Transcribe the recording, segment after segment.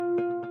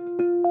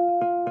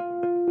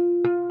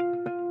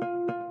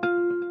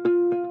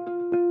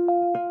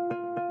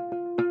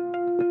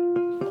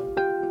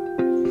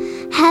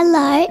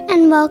Hello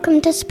and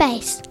welcome to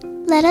space.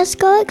 Let us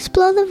go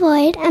explore the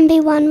void and be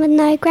one with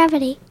no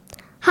gravity.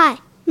 Hi,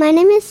 my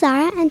name is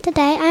Zara and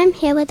today I am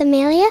here with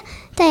Amelia,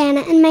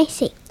 Diana and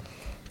Macy.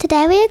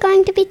 Today we are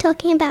going to be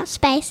talking about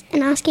space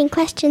and asking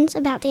questions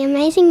about the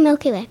amazing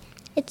Milky Way.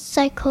 It's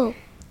so cool.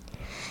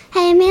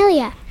 Hey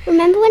Amelia,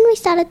 remember when we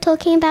started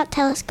talking about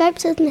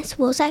telescopes with Miss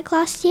Woolsack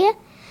last year?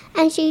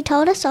 And she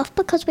told us off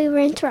because we were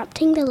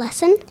interrupting the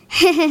lesson?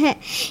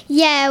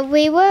 Yeah,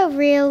 we were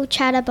real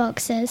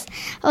chatterboxes.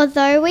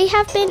 Although we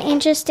have been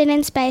interested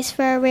in space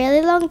for a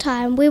really long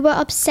time, we were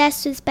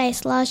obsessed with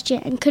space last year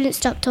and couldn't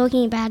stop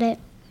talking about it.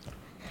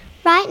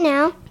 Right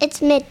now,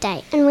 it's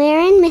midday and we're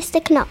in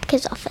Mr.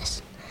 Knopke's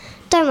office.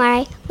 Don't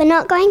worry, we're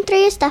not going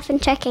through your stuff and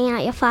checking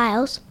out your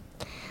files.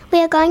 We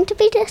are going to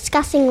be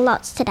discussing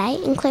lots today,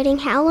 including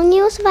how long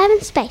you will survive in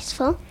space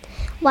for,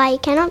 why you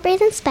cannot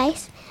breathe in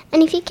space,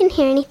 and if you can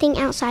hear anything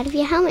outside of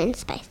your helmet in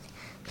space.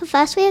 But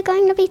first we are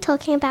going to be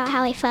talking about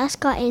how we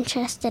first got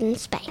interested in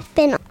space.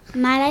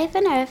 My life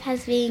on Earth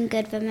has been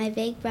good, but my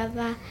big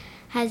brother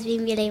has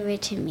been really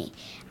rude to me.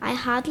 I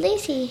hardly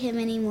see him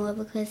anymore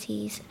because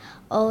he's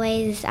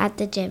always at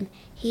the gym.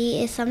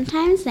 He is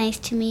sometimes nice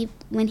to me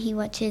when he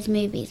watches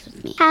movies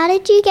with me. How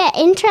did you get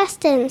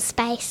interested in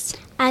space?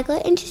 I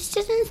got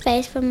interested in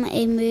space from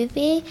a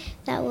movie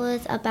that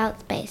was about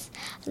space.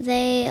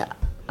 They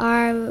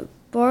are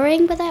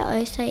boring, but they're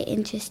also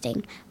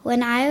interesting.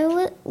 When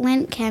I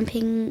went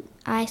camping,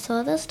 I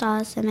saw the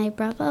stars and my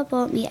brother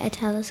bought me a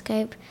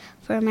telescope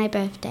for my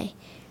birthday,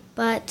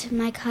 but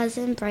my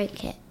cousin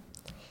broke it.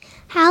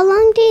 How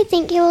long do you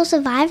think you will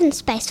survive in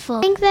space for?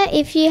 I think that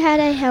if you had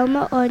a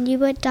helmet on, you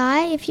would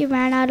die if you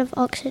ran out of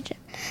oxygen.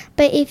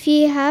 But if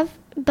you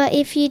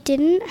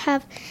didn't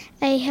have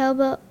a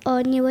helmet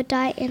on, you would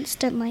die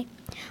instantly.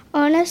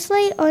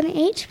 Honestly, on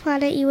each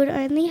planet you would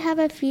only have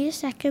a few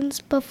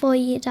seconds before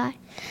you die.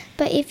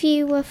 But if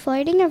you were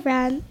floating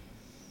around,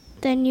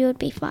 then you would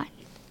be fine.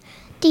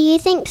 Do you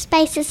think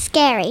space is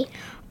scary?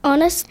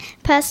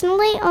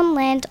 Personally, on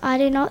land, I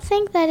do not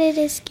think that it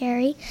is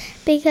scary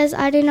because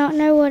I do not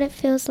know what it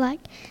feels like.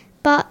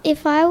 But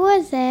if I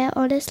were there,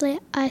 honestly,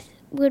 I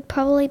would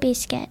probably be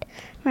scared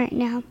right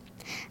now.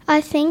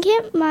 I think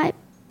it might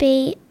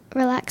be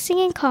relaxing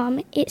and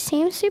calm. It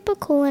seems super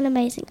cool and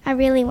amazing. I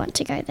really want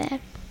to go there.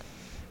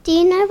 Do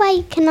you know why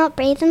you cannot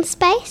breathe in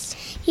space?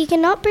 You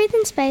cannot breathe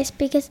in space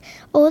because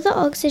all the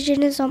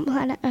oxygen is on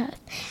planet Earth,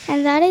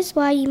 and that is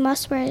why you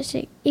must wear a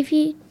suit. If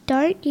you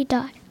don't, you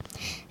die.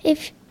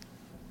 If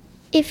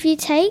you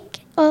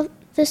take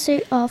the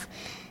suit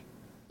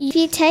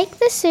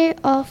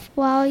off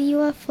while you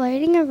are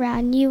floating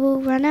around, you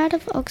will run out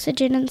of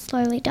oxygen and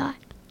slowly die.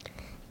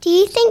 Do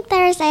you think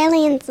there is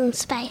aliens in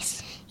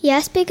space?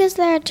 Yes, because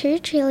there are 2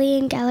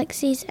 trillion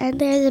galaxies and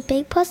there is a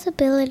big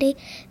possibility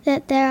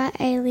that there are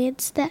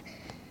aliens.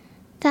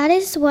 That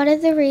is one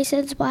of the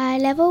reasons why I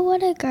never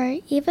want to go,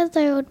 even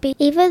though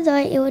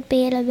it would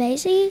be an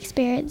amazing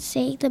experience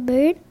seeing the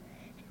moon,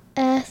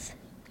 Earth,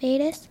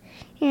 Venus,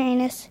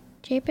 Uranus,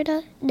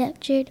 Jupiter,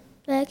 Neptune,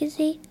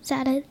 Mercury,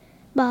 Saturn,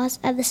 Mars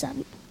and the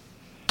Sun.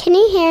 Can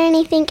you hear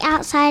anything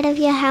outside of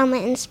your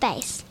helmet in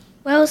space?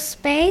 Well,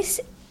 space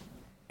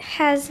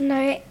has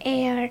no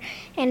air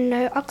and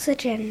no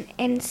oxygen,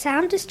 and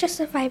sound is just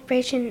a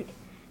vibration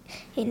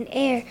in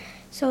air,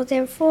 so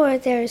therefore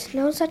there is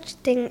no such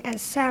thing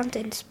as sound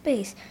in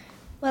space.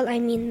 Well, I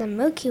mean the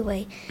Milky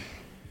Way.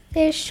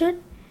 There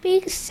should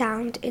be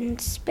sound in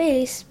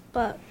space,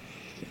 but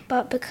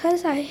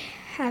because I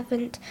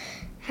haven't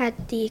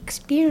had the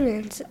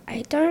experience,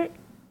 I don't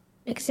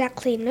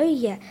exactly know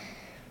yet.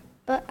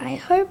 But I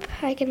hope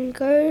I can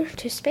go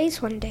to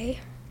space one day.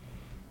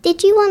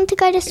 Did you want to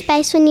go to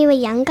space when you were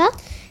younger?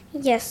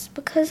 Yes,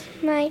 because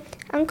my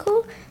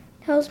uncle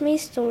tells me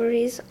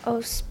stories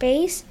of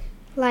space,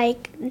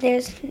 like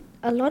there's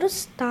a lot of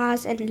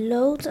stars and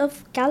loads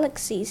of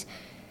galaxies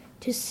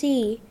to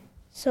see.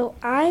 So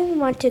I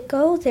want to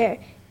go there.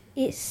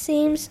 It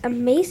seems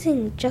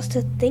amazing just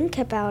to think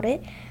about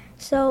it.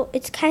 So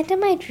it's kind of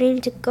my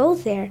dream to go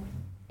there.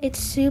 It's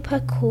super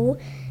cool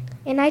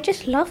and I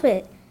just love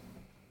it.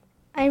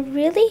 I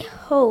really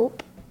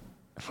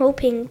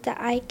hoping that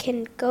I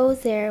can go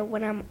there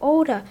when I'm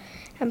older.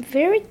 I'm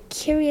very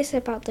curious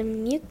about the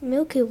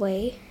Milky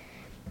Way.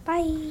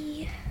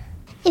 Bye.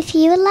 If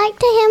you would like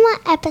to hear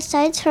more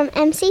episodes from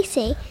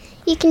MCC,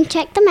 you can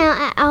check them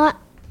out at our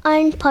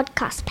own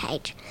podcast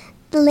page.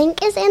 The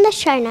link is in the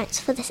show notes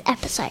for this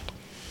episode.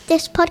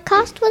 This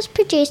podcast was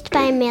produced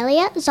by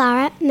Amelia,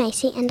 Zara,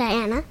 Macy and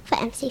Diana for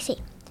MCC,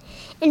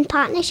 in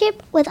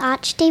partnership with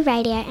ArchD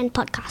Radio and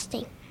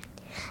Podcasting.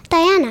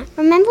 Diana,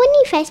 remember when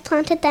you face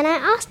planted, then I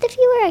asked if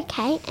you were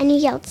okay and you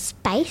yelled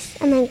space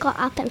and then got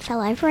up and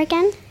fell over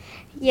again?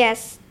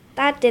 Yes,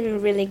 that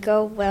didn't really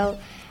go well.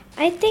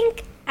 I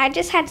think I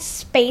just had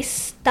space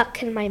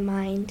stuck in my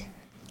mind.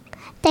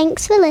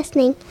 Thanks for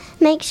listening.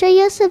 Make sure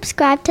you're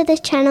subscribed to this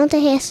channel to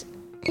hear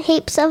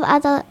heaps of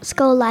other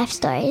school life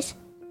stories.